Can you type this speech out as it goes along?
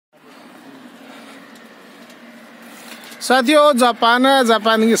साथियों जापान है,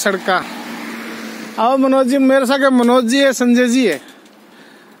 जापान की सड़का। आओ मनोज जी, मेरे साथ मनोज जी है, संजय जी है।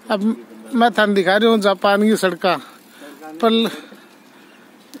 अब मैं थान दिखा रही हूँ जापान की सड़का पर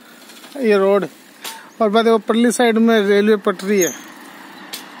ये रोड, और बाद वो परली साइड में रेलवे पटरी है।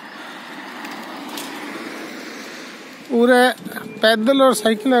 पूरे पैदल और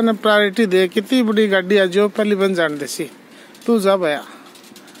साइकिल ने प्रायोरिटी दे। कितनी बड़ी गाड़ी है जो पहली बन जान देसी। तू जा भैया,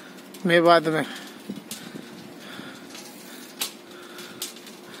 मैं बाद में।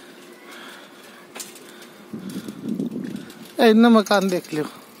 इतना मकान देख लियो।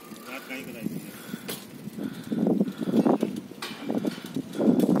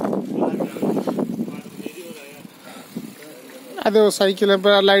 अरे वो साइकिल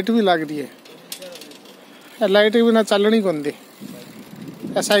पर लाइट भी लग रही है। लाइट के बिना चलनी कौन दी।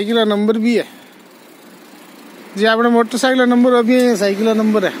 साइकिल का नंबर भी है जी। आपने मोटरसाइकिल का नंबर अभी है, साइकिल का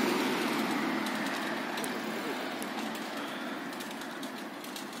नंबर है।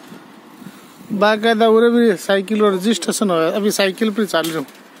 बाकायदा उरे भी साइकिल और रजिस्ट्रेशन हो। अभी साइकिल पर चल रही हूँ।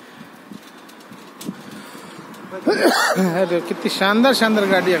 अरे कितनी शानदार शानदार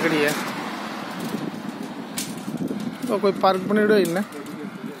गाड़ियाँ खड़ी है। तो कोई पार्क बनेड़ो ही ना।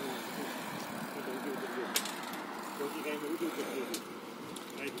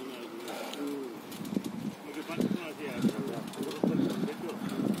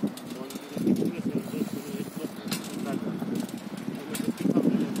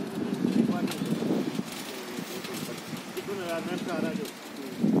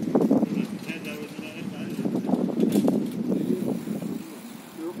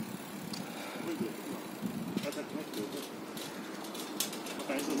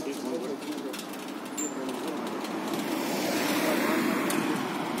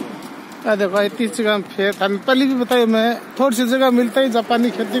 देखो इतनी जगह खेत, पहले भी बताया मैं, थोड़ी सी जगह मिलता ही जापानी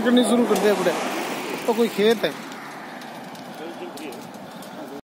खेती करनी शुरू कर दिया। बड़े तो कोई खेत है।